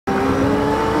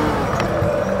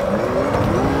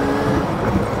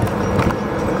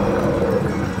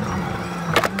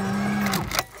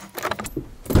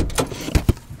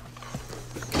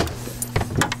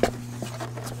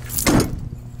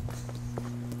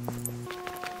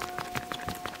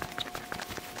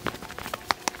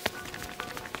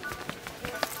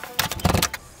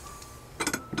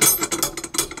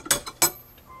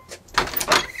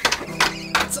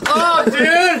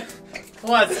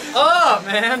What's up,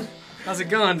 man? How's it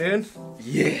going, dude?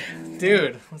 Yeah.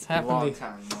 Dude, what's happening? Long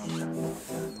time.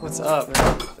 What's up,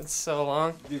 man? It's so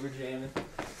long. Dude, we're jamming.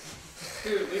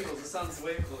 Dude, Winkles, it sounds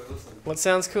way cooler. Listen. What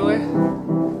sounds cooler?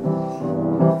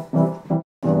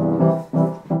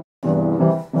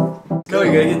 No,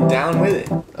 you gotta get down with it.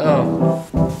 Oh.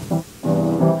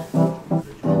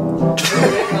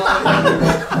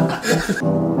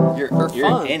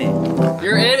 You're in it.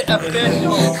 You're in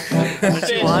official.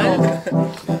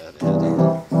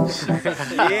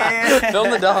 Yeah.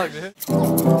 Film the dog, dude.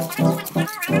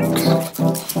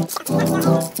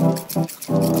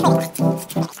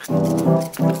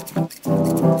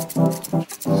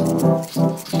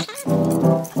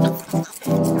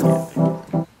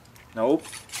 Nope.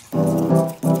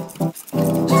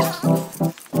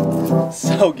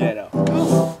 So ghetto.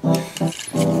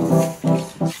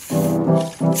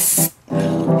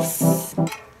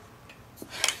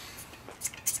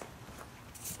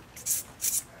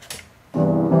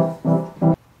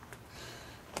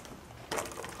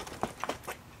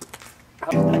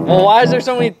 Well, why is there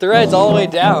so many threads all the way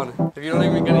down if you don't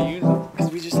even gonna use them?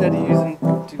 Because we just had to use them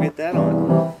to get that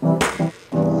on.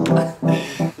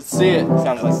 Let's see it.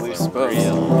 Sounds like loose boats.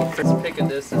 Let's pick a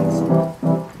distance.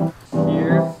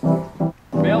 Here.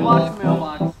 Mailbox,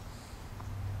 mailbox.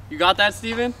 You got that,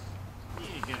 Steven?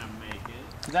 He ain't gonna make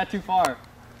it. Is that too far?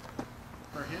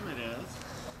 For him it is.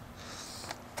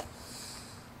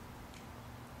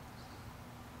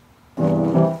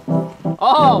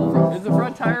 Oh, is the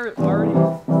front tire already?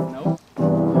 Nope.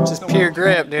 Just pure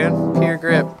grip, dude. Pure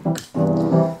grip.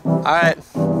 Alright.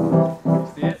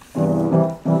 See it?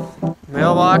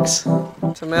 Mailbox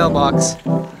to mailbox.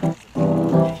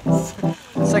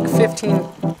 It's like 15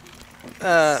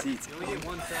 seats. You only get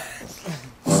one shot.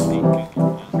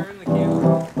 Turn the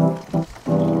camera.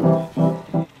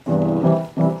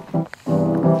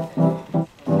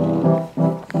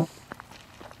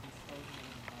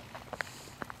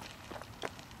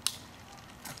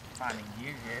 Finding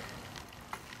gear here.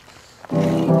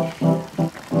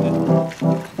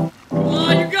 Come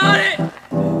on, you got it!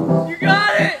 You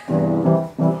got it!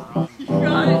 You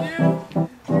got it, dude!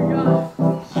 You got it!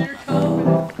 Sheer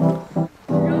confidence.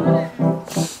 You got it!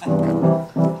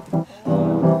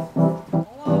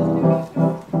 Hold on, let's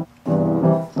go.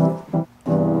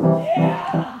 Yeah!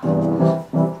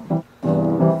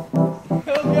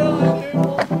 Go, dude!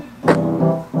 Hold it.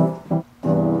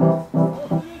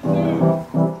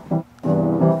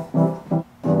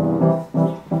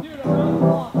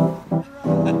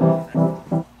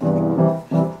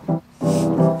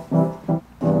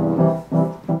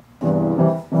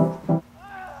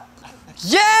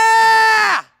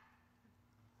 Yeah!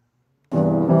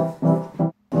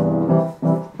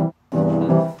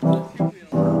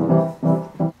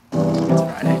 It's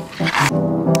Friday.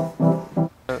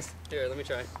 Here, let me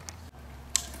try.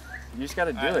 You just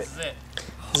gotta do it. This is it.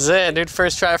 This is it, dude.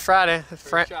 First try Friday.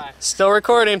 First try. Still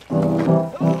recording.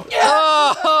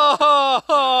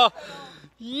 Oh!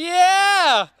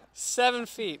 Yeah! 7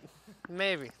 feet.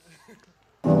 Maybe.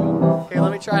 Here,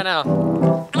 let me try now.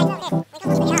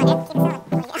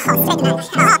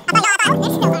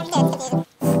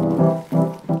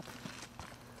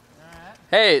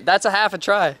 Hey, that's a half a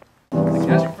try.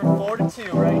 Catch from 4 to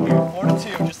 2 right here. 4 to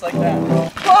 2, just like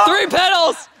that. 3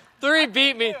 pedals! 3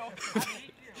 beat me.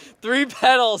 3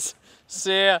 pedals.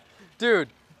 See ya. Dude,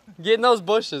 get in those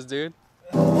bushes, dude.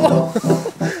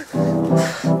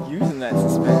 Using that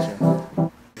suspension.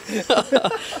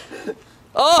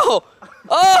 Oh!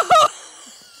 Oh!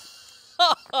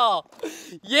 Oh!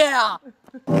 Yeah!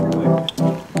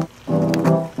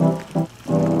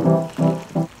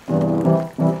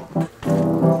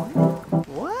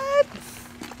 What?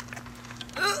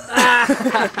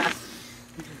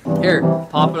 Here,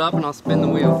 pop it up and I'll spin the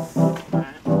wheel.